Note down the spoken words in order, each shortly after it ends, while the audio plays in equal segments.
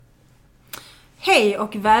Hej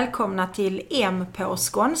och välkomna till M på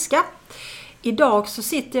skånska. Idag så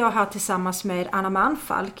sitter jag här tillsammans med Anna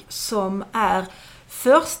Mannfalk som är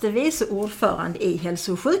förste vice ordförande i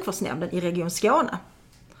hälso- och sjukvårdsnämnden i Region Skåne.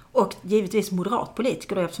 Och givetvis moderat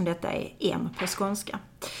politiker då, eftersom detta är M på skånska.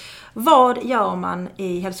 Vad gör man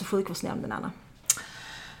i hälso- och sjukvårdsnämnden, Anna?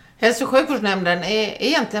 Hälso- och sjukvårdsnämnden är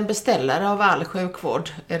egentligen beställare av all sjukvård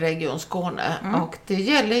i Region Skåne. Och det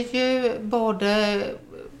gäller ju både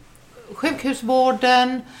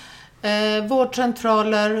sjukhusvården,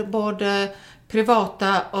 vårdcentraler, både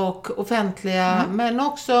privata och offentliga, men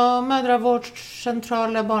också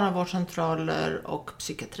mödravårdscentraler, barnavårdscentraler och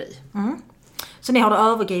psykiatri. Så ni har det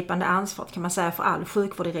övergripande ansvaret, kan man säga, för all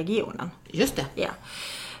sjukvård i regionen? Just det. Ja.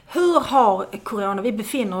 Hur har corona, vi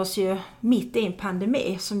befinner oss ju mitt i en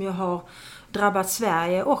pandemi som ju har drabbat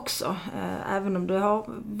Sverige också. Även om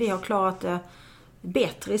vi har klarat det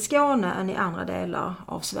bättre i Skåne än i andra delar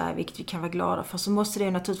av Sverige, vilket vi kan vara glada för, så måste det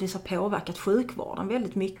ju naturligtvis ha påverkat sjukvården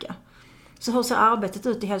väldigt mycket. Så hur ser arbetet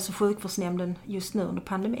ut i hälso- och sjukvårdsnämnden just nu under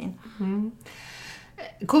pandemin?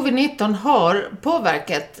 Covid-19 har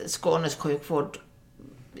påverkat Skånes sjukvård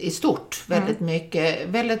i stort väldigt mycket.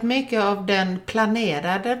 Väldigt mycket av den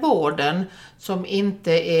planerade vården som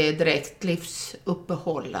inte är direkt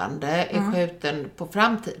livsuppehållande är skjuten på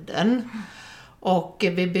framtiden. Och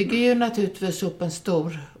vi bygger ju naturligtvis upp en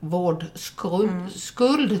stor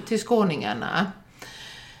vårdskuld till skåningarna.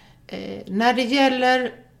 När det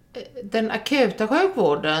gäller den akuta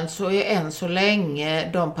sjukvården så är än så länge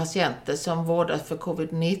de patienter som vårdas för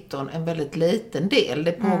covid-19 en väldigt liten del.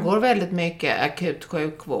 Det pågår väldigt mycket akut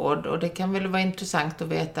sjukvård och det kan väl vara intressant att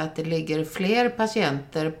veta att det ligger fler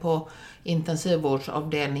patienter på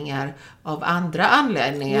intensivvårdsavdelningar av andra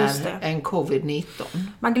anledningar än covid-19.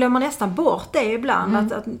 Man glömmer nästan bort det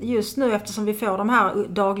ibland att just nu, eftersom vi får de här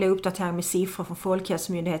dagliga uppdateringar med siffror från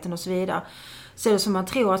Folkhälsomyndigheten och så vidare, så är det som man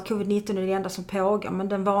tror att covid-19 är det enda som pågår, men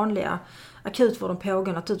den vanliga akutvården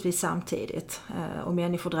pågår naturligtvis samtidigt och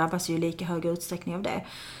människor drabbas ju i lika hög utsträckning av det.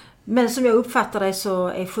 Men som jag uppfattar det så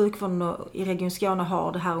är sjukvården i Region Skåne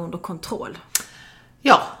har det här under kontroll.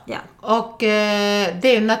 Ja. Och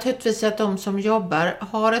det är naturligtvis att de som jobbar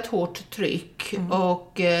har ett hårt tryck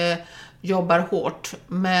och jobbar hårt.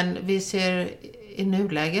 Men vi ser i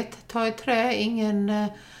nuläget, ta i trä, ingen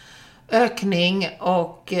ökning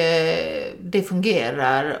och det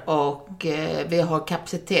fungerar och vi har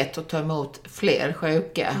kapacitet att ta emot fler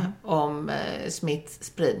sjuka om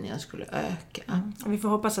smittspridningen skulle öka. Och vi får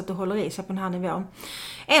hoppas att det håller i sig på den här nivån.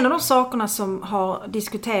 En av de sakerna som har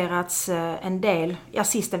diskuterats en del,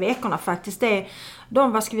 sista veckorna faktiskt, det är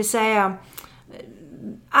de,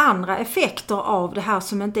 andra effekter av det här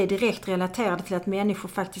som inte är direkt relaterade till att människor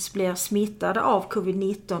faktiskt blir smittade av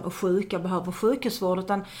covid-19 och sjuka och behöver sjukhusvård,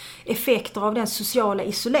 utan effekter av den sociala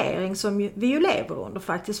isolering som vi ju lever under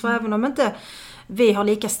faktiskt. För även om inte vi har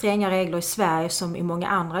lika stränga regler i Sverige som i många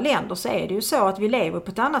andra länder, så är det ju så att vi lever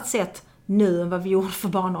på ett annat sätt nu än vad vi gjorde för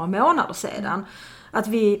bara några månader sedan. Att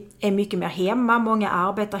vi är mycket mer hemma, många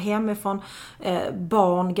arbetar hemifrån,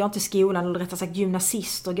 barn går inte i skolan, eller rättare sagt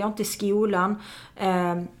gymnasister går inte i skolan.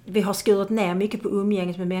 Vi har skurit ner mycket på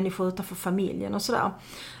umgänget med människor utanför familjen och sådär.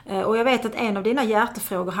 Och jag vet att en av dina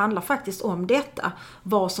hjärtefrågor handlar faktiskt om detta,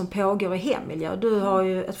 vad som pågår i hemmiljö. Du har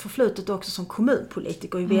ju ett förflutet också som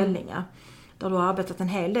kommunpolitiker i Vellinge, där du har arbetat en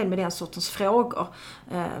hel del med den sortens frågor.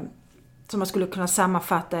 Som man skulle kunna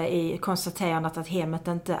sammanfatta i konstaterandet att hemmet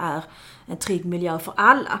inte är en trygg miljö för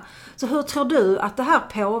alla. Så hur tror du att det här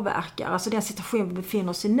påverkar, alltså den situation vi befinner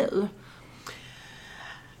oss i nu?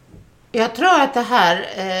 Jag tror att det här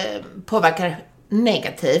påverkar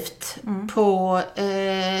negativt.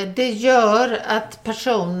 Det gör att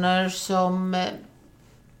personer som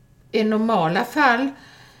i normala fall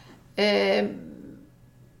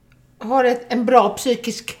har en bra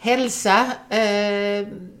psykisk hälsa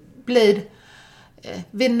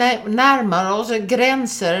vi närmar oss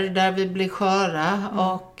gränser där vi blir sköra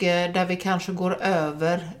och där vi kanske går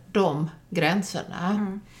över de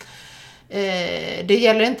gränserna. Det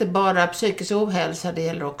gäller inte bara psykisk ohälsa, det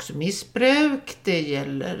gäller också missbruk, det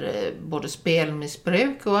gäller både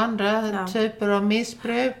spelmissbruk och andra typer av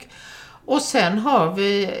missbruk. Och sen har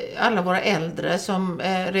vi alla våra äldre som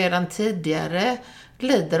redan tidigare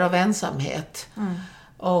lider av ensamhet.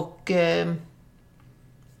 Och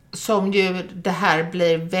som ju det här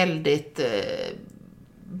blir väldigt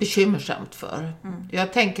bekymmersamt för.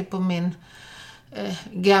 Jag tänker på min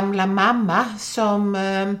gamla mamma som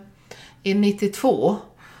är 92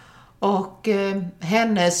 och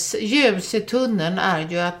hennes ljus i tunneln är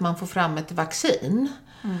ju att man får fram ett vaccin.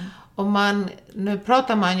 Och nu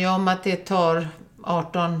pratar man ju om att det tar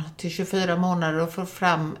 18 till 24 månader och få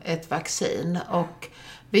fram ett vaccin. Och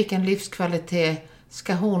vilken livskvalitet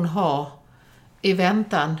ska hon ha i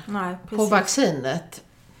väntan på vaccinet?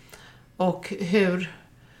 Och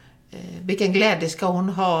vilken glädje ska hon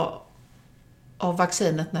ha av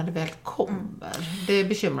vaccinet när det väl kommer? Det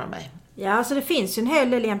bekymrar mig. Ja, alltså det finns ju en hel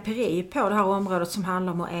del empiri på det här området som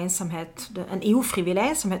handlar om hur ensamhet, en ofrivillig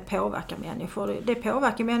ensamhet påverkar människor. Det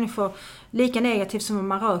påverkar människor lika negativt som om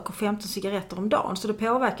man röker 15 cigaretter om dagen. Så det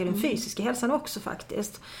påverkar den fysiska hälsan också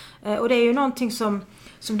faktiskt. Och det är ju någonting som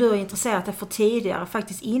du har intresserat dig för tidigare,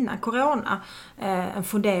 faktiskt innan corona. En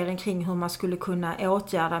fundering kring hur man skulle kunna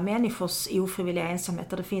åtgärda människors ofrivilliga ensamhet.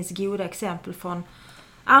 Där det finns goda exempel från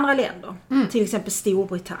andra länder. Till exempel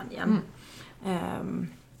Storbritannien.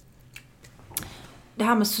 Det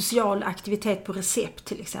här med social aktivitet på recept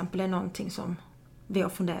till exempel är någonting som vi har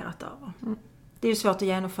funderat över. Det är ju svårt att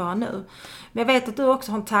genomföra nu. Men jag vet att du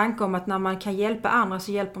också har en tanke om att när man kan hjälpa andra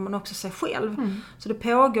så hjälper man också sig själv. Så det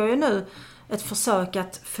pågår ju nu ett försök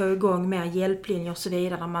att få igång mer hjälplinjer och så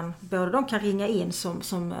vidare. Där man både de kan ringa in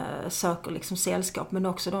som söker liksom sällskap, men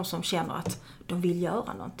också de som känner att de vill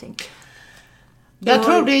göra någonting. Jag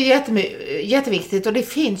tror det är jätteviktigt, och det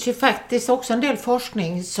finns ju faktiskt också en del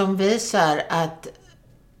forskning som visar att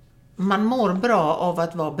man mår bra av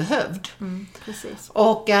att vara behövd. Precis.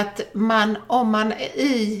 Och att om man är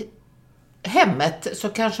i hemmet så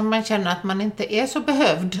kanske man känner att man inte är så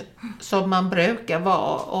behövd som man brukar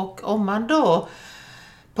vara. Och om man då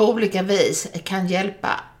på olika vis kan hjälpa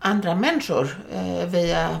andra människor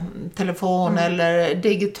via telefon eller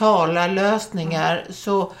digitala lösningar,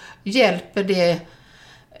 så hjälper det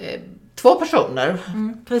 2 personer.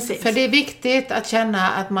 Precis. För det är viktigt att känna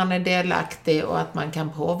att man är delaktig och att man kan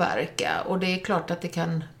påverka. Och det är klart att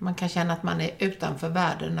man kan känna att man är utanför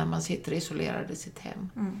världen när man sitter isolerad i sitt hem.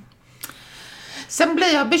 Sen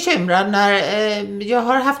blir jag bekymrad när jag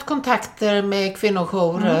har haft kontakter med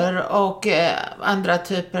kvinnojourer och andra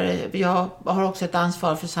typer. Jag har också ett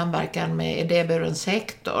ansvar för samverkan med idéburen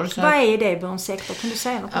sektor. Vad är idéburen sektor? Kan du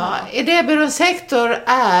säga något om det? Idéburen sektor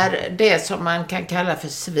är det som man kan kalla för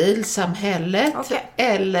civilsamhället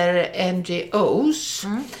eller NGOs.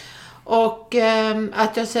 Och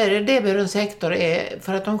att jag säger idéburen sektor är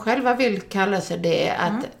för att de själva vill kalla sig det.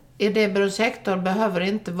 Att idéburen sektor behöver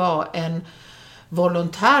inte vara en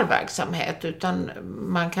volontärverksamhet, utan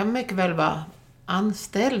man kan mycket väl vara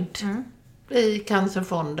anställd i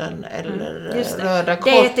Cancerfonden eller Röda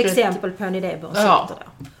Korset. Det är ett exempel på en idéburen sektor.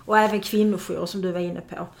 Och även kvinnojourer som du var inne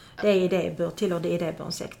på. Det är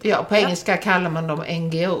idéburen sektor. Ja, på engelska kallar man dem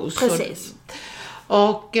NGOs. Precis.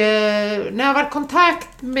 Och när jag har varit i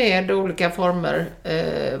kontakt med olika former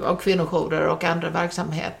av kvinnojourer och andra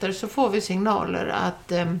verksamheter så får vi signaler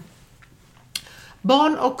att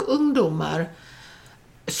barn och ungdomar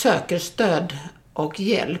söker stöd och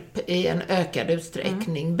hjälp i en ökad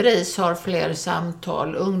utsträckning. BRIS har fler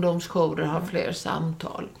samtal, ungdomsjourer har fler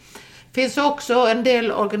samtal. Det finns också en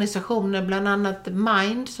del organisationer, bland annat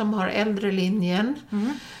Mind, som har äldrelinjen,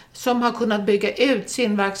 som har kunnat bygga ut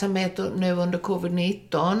sin verksamhet nu under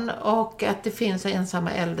covid-19, och att det finns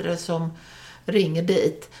ensamma äldre som ringer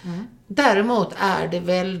dit. Däremot är det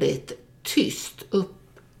väldigt tyst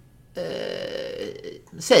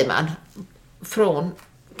säger man, från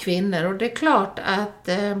kvinnor. Och det är klart att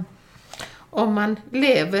om man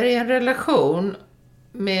lever i en relation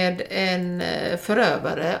med en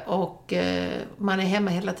förövare och man är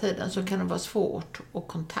hemma hela tiden, så kan det vara svårt att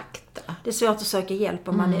kontakta. Det är svårt att söka hjälp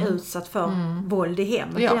om man är utsatt för våld i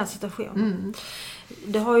hemmet i den situationen.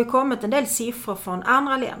 Det har ju kommit en del siffror från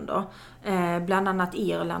andra länder, bland annat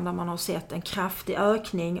Irland, där man har sett en kraftig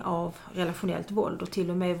ökning av relationellt våld och till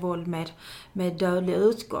och med våld med dödlig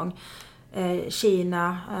utgång.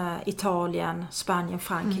 Kina, Italien, Spanien,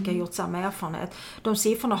 Frankrike har gjort samma erfarenhet. De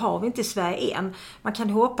siffrorna har vi inte i Sverige än. Man kan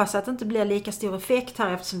hoppas att det inte blir lika stor effekt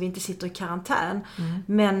här eftersom vi inte sitter i karantän.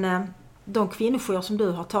 Men de kvinnojourer som du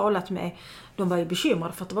har talat med, de var ju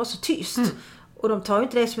bekymrade för att det var så tyst. Och de tar ju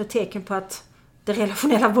inte det som ett tecken på att det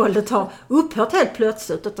relationella våldet har upphört helt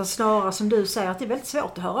plötsligt, utan snarare som du säger att det är väldigt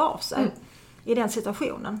svårt att höra av sig i den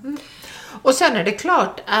situationen. Och sen är det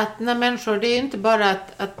klart att när människor, det är inte bara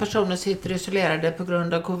att personer sitter isolerade på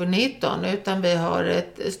grund av covid-19, utan vi har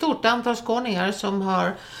ett stort antal skåningar som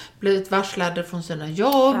har blivit varslade från sina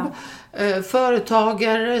jobb,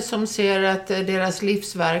 företagare som ser att deras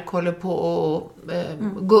livsverk håller på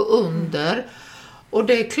att gå under. Och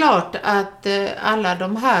det är klart att alla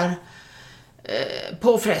de här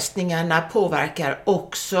påfrestningarna påverkar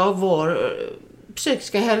också vår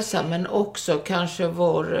psykiska hälsa, men också kanske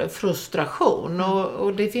vår frustration.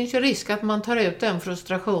 Och det finns ju risk att man tar ut den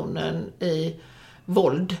frustrationen i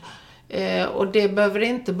våld Och det behöver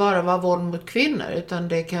inte bara vara våld mot kvinnor, utan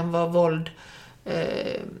det kan vara våld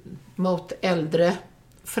mot äldre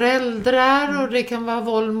föräldrar och det kan vara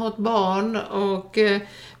våld mot barn. Och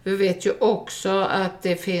vi vet ju också att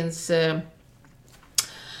det finns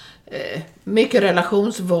mycket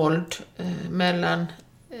relationsvåld mellan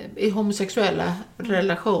i homosexuella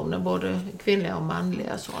relationer, både kvinnliga och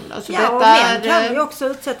manliga sådana. Så och män kan ju också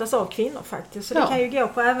utsättas av kvinnor faktiskt. Så det kan ju gå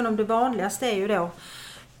på, även om det vanligaste är ju då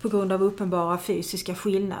på grund av uppenbara fysiska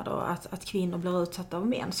skillnader att kvinnor blir utsatta av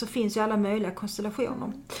män, så finns ju alla möjliga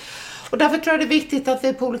konstellationer. Och därför tror jag det är viktigt att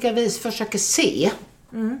vi på olika vis försöker se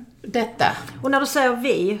detta. Och när du säger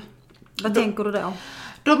vi, vad tänker du då?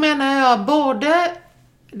 Då menar jag både,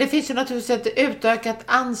 det finns ju naturligtvis ett utökat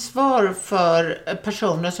ansvar för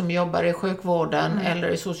personer som jobbar i sjukvården eller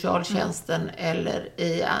i socialtjänsten eller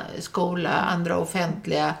i skola, andra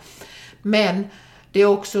offentliga. Men det är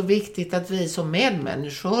också viktigt att vi som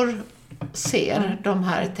medmänniskor ser de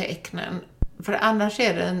här tecknen. För annars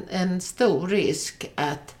är det en stor risk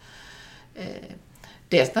att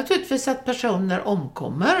dels naturligtvis att personer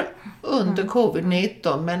omkommer under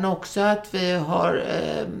covid-19, men också att vi har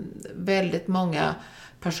väldigt många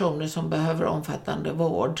personer som behöver omfattande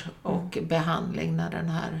vård och behandling när den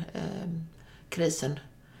här krisen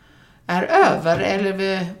är över, eller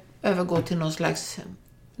vi övergår till någon slags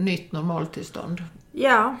nytt normaltillstånd.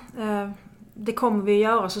 Ja, det kommer vi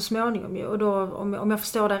göra så småningom. Och då, om jag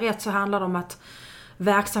förstår det rätt, så handlar det om att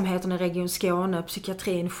verksamheten i Region Skåne,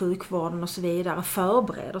 psykiatrin, sjukvården och så vidare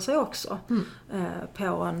förbereder sig också på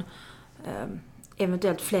en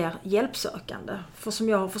eventuellt fler hjälpsökande. För som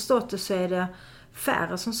jag har förstått det så är det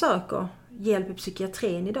färre som söker hjälp i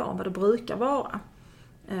psykiatrin idag än vad det brukar vara.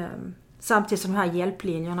 Samtidigt som de här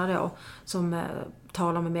hjälplinjerna då som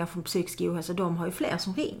talar med människor om psykisk ohälsa, de har ju fler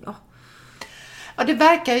som ringer. Ja, det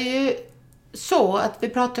verkar ju så att vi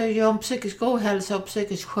pratar ju om psykisk ohälsa och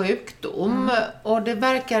psykisk sjukdom. Och det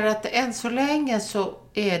verkar att än så länge så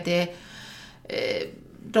är det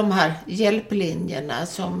de här hjälplinjerna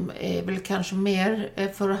som är väl kanske mer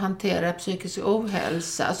för att hantera psykisk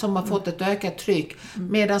ohälsa som har fått ett ökat tryck,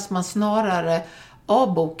 medan man snarare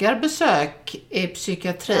avbokar besök i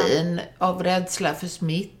psykiatrin av rädsla för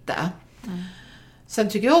smitta. Sen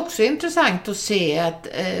tycker jag också är intressant att se att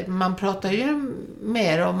man pratar ju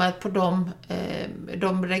mer om att på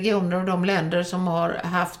de regioner och de länder som har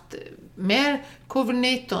haft mer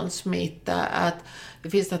covid-19-smitta, att det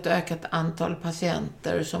finns ett ökat antal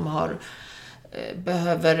patienter som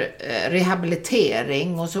behöver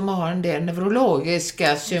rehabilitering och som har en del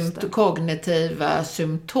neurologiska kognitiva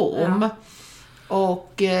symptom.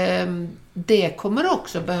 Och det kommer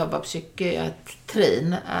också behöva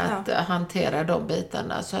psykiatrin att hantera de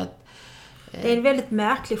bitarna. Så att, det är en väldigt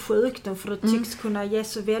märklig sjukdom, för det tycks kunna ge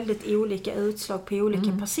så väldigt olika utslag på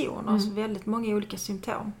olika personer. Så väldigt många olika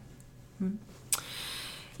symptom.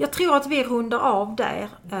 Jag tror att vi rundar av där,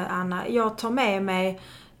 Anna. Jag tar med mig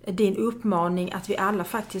din uppmaning att vi alla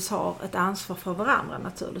faktiskt har ett ansvar för varandra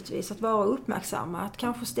naturligtvis. Att vara uppmärksamma, att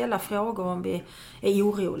kanske ställa frågor om vi är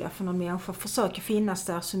oroliga för någon människa. Försöka finnas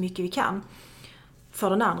där så mycket vi kan för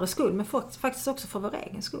den andra skull, men faktiskt också för vår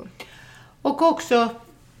egen skull. Och också,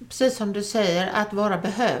 precis som du säger, att vara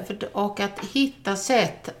behövd och att hitta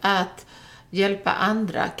sätt att hjälpa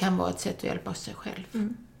andra kan vara ett sätt att hjälpa sig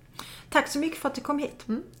själv. Tack så mycket för att du kom hit.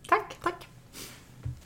 Tack.